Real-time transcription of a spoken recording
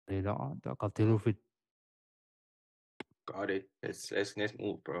later on, dog. I'll deal with it. Got it. Let's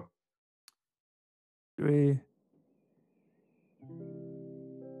move, bro. Three.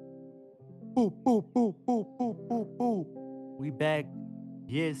 Boo, boo, boo, boo, boo, boo, boo. We back.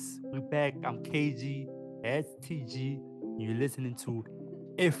 Yes, we back. I'm KG. That's TG. You're listening to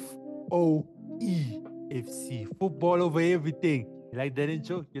FOEFC. Football over everything. You like that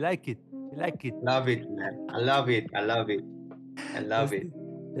intro? You like it? You like it? Love it, man. I love it. I love it. I love That's it.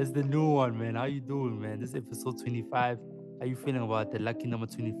 that's the new one, man. How you doing, man? This is episode 25. How you feeling about the lucky number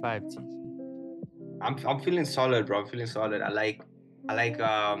 25, TG? I'm feeling solid, bro. I'm feeling solid. I like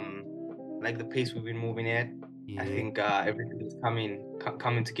the pace we've been moving at. I Yeah, think everything is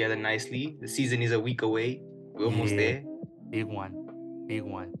coming together nicely. The season is a week away. We're almost yeah. there. Big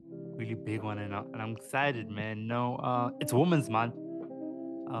one, really big one, and I'm excited, man. No, it's Women's Month.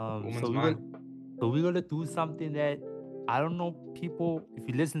 Women's So month. we're gonna do something that I don't know. People, if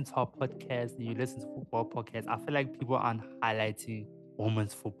you listen to our podcast and you listen to football podcasts, I feel like people aren't highlighting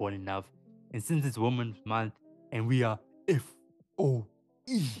women's football enough. And since it's Women's Month and we are FOEFC,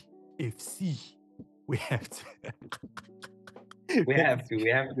 we have to. We have to. We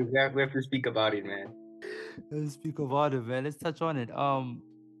have to speak about it, man. Let's speak about it, man. Let's touch on it.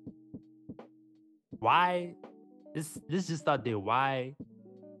 Why? Let's just start there. Why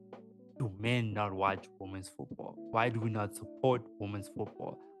do men not watch women's football? Why do we not support women's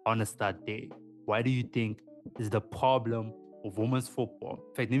football? I want to start there. Why do you think is the problem of women's football?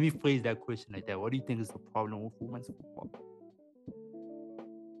 In fact, let me phrase that question like that. What do you think is the problem with women's football?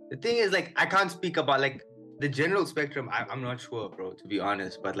 The thing is, like, I can't speak about like the general spectrum. I'm not sure, bro, to be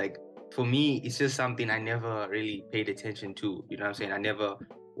honest. But like for me, it's just something I never really paid attention to. You know what I'm saying? I never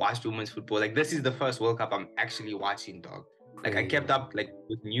watched women's football. Like this is the first World Cup I'm actually watching, dog. Like I kept Crazy. up like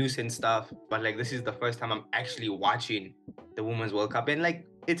with news and stuff, but like this is the first time I'm actually watching the Women's World Cup, and like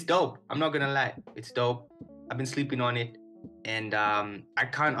it's dope. I'm not gonna lie, it's dope. I've been sleeping on it, and I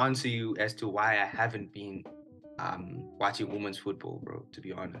can't answer you as to why I haven't been watching women's football, bro, to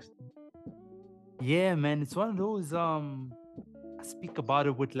be honest. Yeah, man. It's one of those I speak about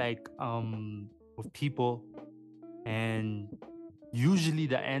it with people, and usually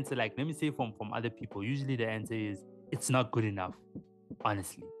the answer, like let me say from other people, usually the answer is it's not good enough,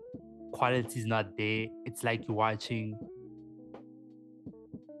 honestly. Quality is not there. It's like you're watching,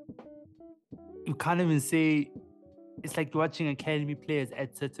 you can't even say, it's like you're watching academy players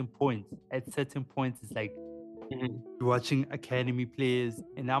at certain points. At certain points, it's like Mhm. you're watching academy players,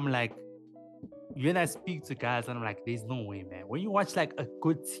 and I'm like, when I speak to guys, and I'm like, there's no way, man. When you watch like a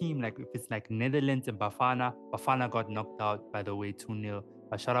good team, like if it's like Netherlands and Bafana got knocked out, by the way, 2-0.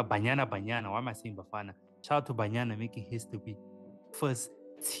 But shout out Banyana. Why am I saying Bafana? Shout out to Banyana making history. First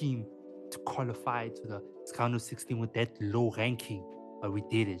team to qualify to the Scano 16 with that low ranking. But we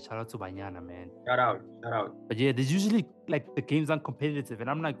did it. Shout out to Banyana, man. Shout out, shout out. But yeah, there's usually like the games aren't competitive. And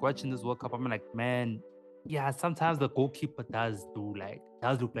I'm like watching this World Cup, I'm like, man, yeah, sometimes the goalkeeper does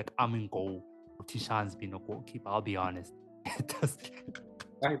look like I'm in goal. Tishan's been a goalkeeper, I'll be honest. It does.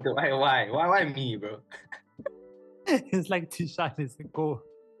 Why me, bro? It's like Tishan is in goal.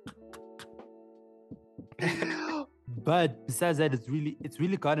 But besides that, it's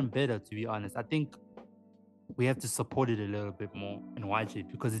really gotten better, to be honest. I think we have to support it a little bit more and watch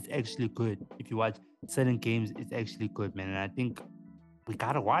it because it's actually good. If you watch certain games, it's actually good, man. And I think we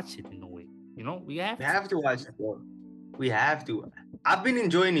gotta watch it in a way. You know, we have We to. have to watch it, bro. We have to. I've been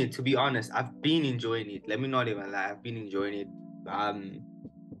enjoying it, to be honest. I've been enjoying it. Let me not even lie. I've been enjoying it.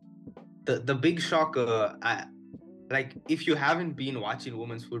 The big shocker, like if you haven't been watching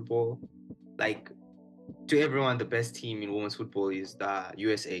women's football, like to everyone, the best team in women's football is the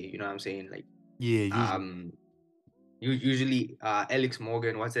USA. You know what I'm saying? Like, Yeah, usually. um, usually Alex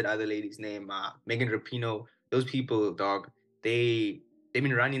Morgan, what's that other lady's name? Megan Rapinoe. Those people, dog. They've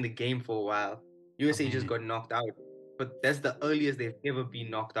been running the game for a while. A USA just minute. got knocked out, but that's the earliest they've ever been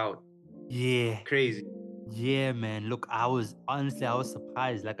knocked out. Yeah. Crazy. Yeah, man. Look, I was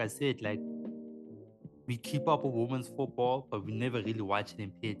surprised. Like I said, like we keep up with women's football, but we never really watch it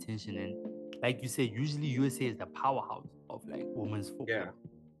and pay attention. And like you said, usually USA is the powerhouse of like women's Yeah. football.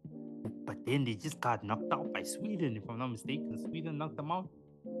 But then they just got knocked out by Sweden, if I'm not mistaken. Sweden knocked them out.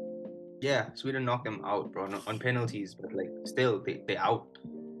 Yeah, Sweden knocked them out, bro, on penalties, but like still they out.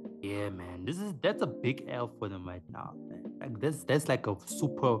 Yeah, man. That's a big L for them right now, man. Like that's like a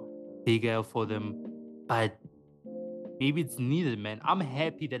super big L for them. But maybe it's needed, man. I'm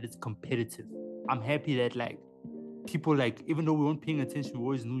happy that it's competitive. I'm happy that like people, like, even though we weren't paying attention, we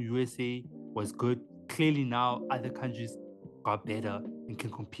always knew USA was good. Clearly now other countries got better and can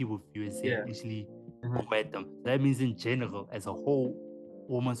compete with USA Yeah. and actually Mhm. combat them. That means in general, as a whole,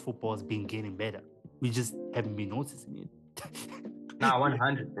 women's football has been getting better. We just haven't been noticing it. Nah,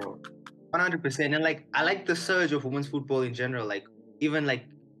 100, bro. 100%. And like, I like the surge of women's football in general. Like, even like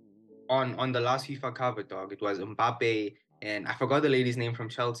on the last FIFA cover, dog, it was Mbappe, and I forgot the lady's name from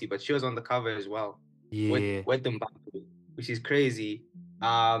Chelsea, but she was on the cover as well Yeah. with Mbappe, which is crazy.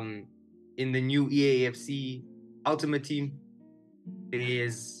 Um, in the new EAFC Ultimate Team, there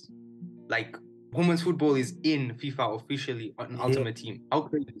is like women's football is in FIFA officially on Yeah. Ultimate Team. How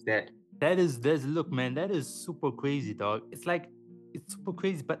crazy is that? There's look, man, that is super crazy, dog. It's like it's super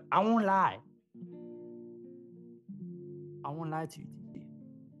crazy, but I won't lie. I won't lie to you, TT.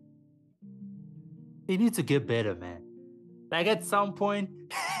 They need to get better, man. Like at some point,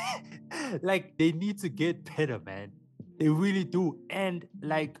 like they need to get better, man. They really do. And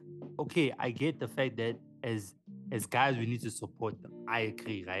like, okay, I get the fact that as guys we need to support them. I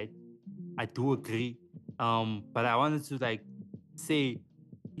agree, right? I do agree. But I wanted to like say,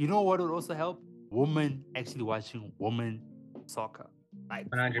 you know what would also help? Women actually watching women soccer, like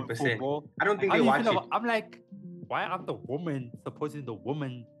women 100%. football. I don't Like, think how they do you watch feel it. about? I'm like, why aren't the women supporting the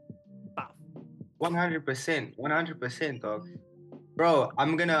women stuff? 100%. 100%, dog. Bro,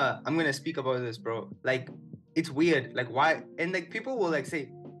 I'm gonna speak about this, bro. Like, it's weird. Like, why? And like, people will like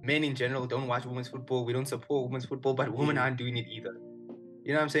say men in general don't watch women's football. We don't support women's football, but women Yeah. aren't doing it either.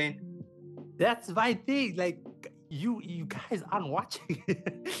 You know what I'm saying? That's my thing. Like you guys aren't watching.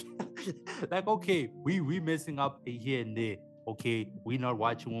 Like, okay, we messing up here and there. Okay, we not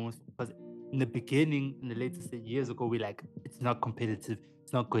watching women's because in the beginning, in the latest years ago, we like it's not competitive,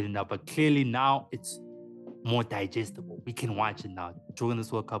 it's not good enough. But clearly now it's more digestible. We can watch it now. During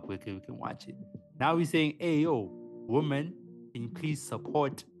this World Cup, we can watch it. Now we're saying, hey yo, women, can you please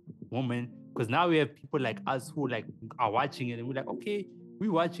support women? Because now we have people like us who like are watching it and we're like, okay,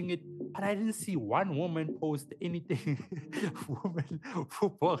 we're watching it, but I didn't see one woman post anything woman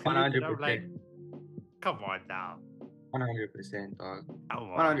football related. I'm like, 100%. come on now. 100%, dog. Come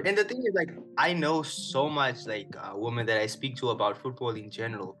 100. on. And the thing is, like, I know so much like women that I speak to about football in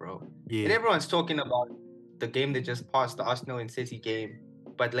general, bro. And Yeah. everyone's talking about the game that just passed, the Arsenal and City game,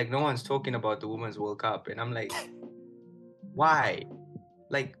 but like no one's talking about the Women's World Cup. And I'm like, why?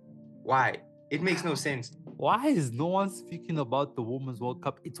 Like, why? It makes no sense. Why is no one speaking about the Women's World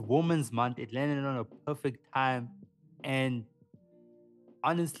Cup? It's Women's Month. It landed on a perfect time. And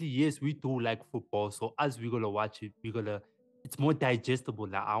honestly, yes, we do like football. So as we're gonna watch it, it's more digestible.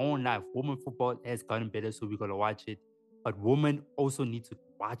 Like our own life. Women football has gotten better, so we're gonna watch it. But women also need to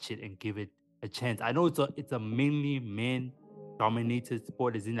watch it and give it a chance. I know it's a mainly men dominated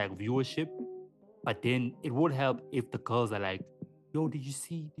sport, as in like viewership. But then it would help if the girls are like, yo, did you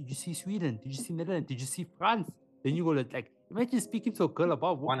see Sweden? Did you see Netherlands? Did you see France? Then you're gonna like imagine speaking to a girl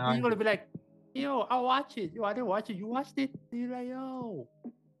about then you're gonna be 100. like, yo, I watch it. Yo, I didn't watch it. You watched it? Then you're like, yo.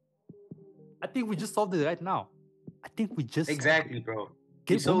 I think we just solved it right now. I think we just Exactly, bro. We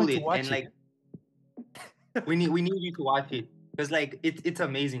get women sold to it, watch and like we need you to watch it because like it's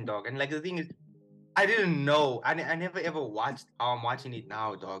amazing, dog. And like the thing is, I didn't know. I never ever watched how I'm watching it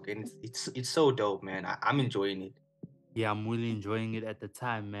now, dog. And it's so dope, man. I'm enjoying it. Yeah, I'm really enjoying it at the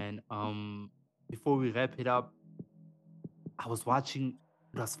time, man. Before we wrap it up, I was watching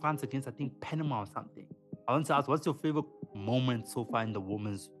it was France against I think Panama or something. I want to ask, what's your favorite moment so far in the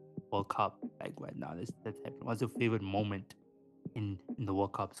Women's World Cup? Like right now, that's happening. What's your favorite moment in the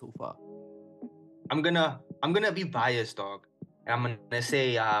World Cup so far? I'm gonna be biased, dog. And I'm gonna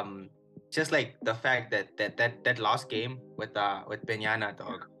say just like the fact that last game with Benyana,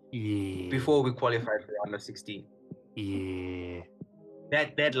 dog, Yeah, before we qualified for under 16. yeah.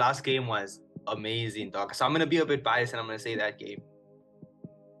 That last game was amazing, dog. So I'm gonna be a bit biased and I'm gonna say that game.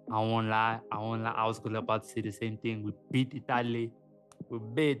 I won't lie. I won't lie. I was gonna about to say the same thing. We beat Italy. We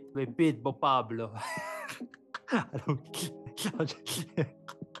beat Bo Pablo. I don't.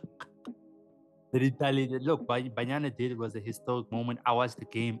 The Italy. Look, Banyana did. It was a historic moment. I watched the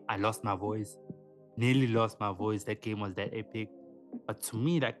game. I lost my voice. Nearly lost my voice. That game was that epic. But to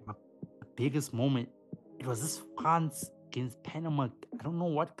me, like the biggest moment, it was this France against Panama. I don't know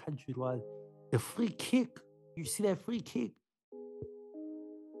what country it was. The free kick. You see that free kick?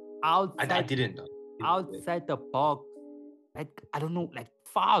 I didn't, dog. Outside the box, like I don't know, like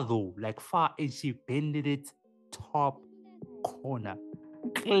far though, like far, and she bended it top corner,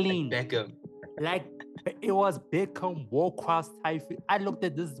 clean, Like Beckham. like it was Beckham Warcraft type. I looked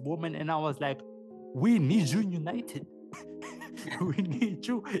at this woman and I was like, "We need you in United. We need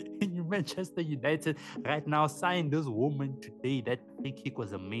you in Manchester United right now. Sign this woman today." That free kick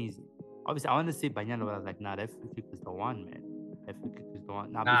was amazing. Obviously, I want to say Banyana, but I was like, "Nah, that free kick is the one, man. That free kick is the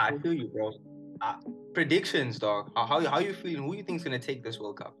one." Now, Nah, I feel you, bro. Predictions, dog. How you feeling? Who you think's gonna take this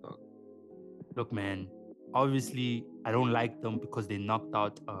World Cup, dog? Look, man, obviously I don't like them because they knocked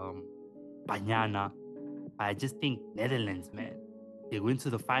out Banyana. I just think Netherlands, man. They went to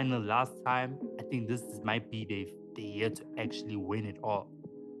the final last time. I think this might be the year to actually win it all.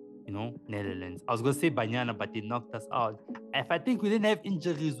 You know, Netherlands. I was gonna say Banyana, but they knocked us out. If I think we didn't have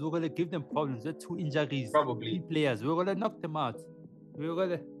injuries, we're gonna give them problems. We had 2 injuries, Probably 3 players. We're gonna knock them out. They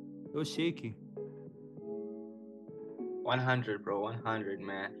were shaking. 100, bro. 100,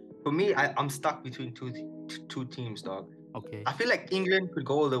 man. For me, I'm stuck between two teams, dog. Okay. I feel like England could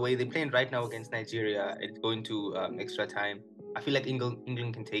go all the way. They're playing right now against Nigeria. It's going to extra time. I feel like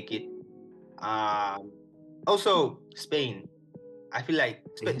England can take it. Also, Spain. I feel like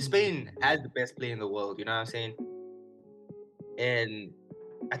Spain has the best player in the world. You know what I'm saying? And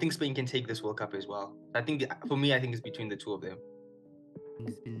I think Spain can take this World Cup as well. I think for me, I think it's between the two of them.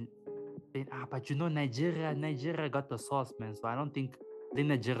 It's been, but you know, Nigeria got the sauce, man. So I think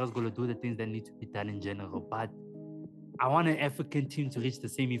Nigeria's gonna do the things that need to be done in general. But I want an African team to reach the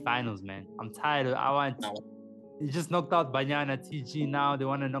semi-finals, man. I'm tired of. They just knocked out Banyana TG. Now they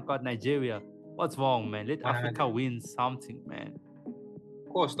want to knock out Nigeria. What's wrong, man? Let 100. Africa win something, man.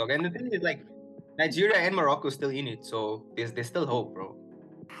 Of course, dog. And the thing is, like, Nigeria and Morocco still in it, so there's still hope, bro.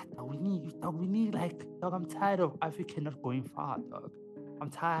 We need like, dog. I'm tired of Africa not going far, dog. I'm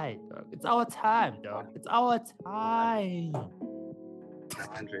tired, dog. It's our time, dog. It's our time.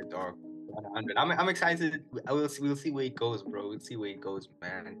 100, dog. 100. I'm excited. We'll see where it goes, bro. We'll see where it goes,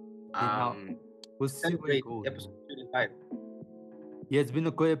 man. We'll see where it goes. Episode 25. Yeah, it's been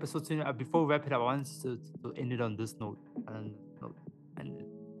a good episode. Before we wrap it up, I want to end it on this note. And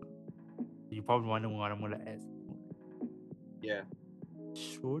you probably wondering what I'm gonna ask. Yeah.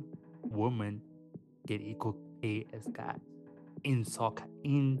 Should women get equal pay as guys in soccer?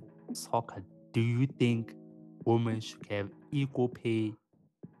 In soccer, do you think women should have equal pay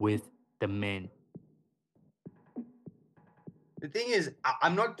with the men? The thing is,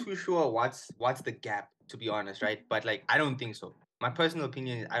 I'm not too sure what's the gap, to be honest, right? But like, I don't think so. My personal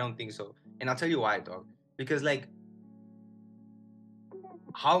opinion is I don't think so, and I'll tell you why, dog. Because like,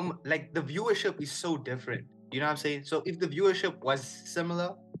 the viewership is so different. You know what I'm saying? So if the viewership was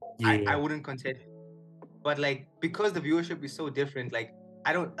similar, I wouldn't contest. But like, because the viewership is so different, like,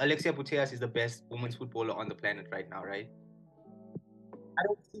 Alexia Putellas is the best women's footballer on the planet right now, right? I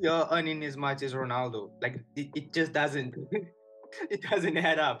don't see her earning as much as Ronaldo. Like, it just doesn't. It doesn't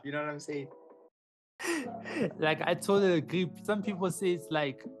add up. You know what I'm saying? Like, I totally agree. Some people say it's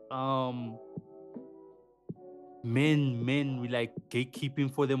like men we like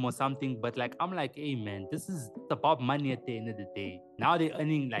gatekeeping for them or something, but like, I'm like, hey man, this is about money at the end of the day. Now they're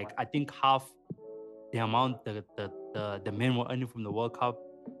earning like, I think half the amount the men were earning from the World Cup,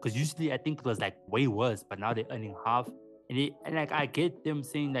 because usually I think it was like way worse, but now they're earning half. And like, I get them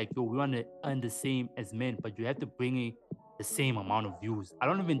saying like, yo, we want to earn the same as men, but you have to bring in the same amount of views. I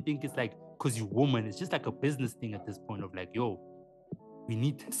don't even think it's like because you're woman. It's just like a business thing at this point of like, yo, we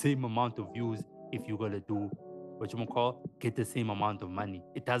need the same amount of views if you're gonna do what you call get the same amount of money.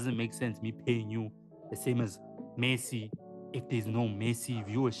 It doesn't make sense me paying you the same as Messi if there's no Messi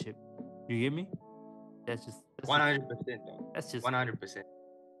viewership. You get me? That's just 100%. That's just 100%.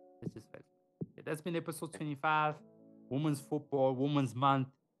 That's just fact. Yeah, that's been episode 25. Women's football, Women's Month.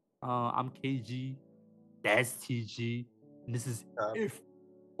 I'm KG. That's TG. And this is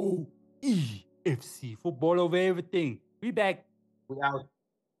FOEFC. Football over everything. We back. We out.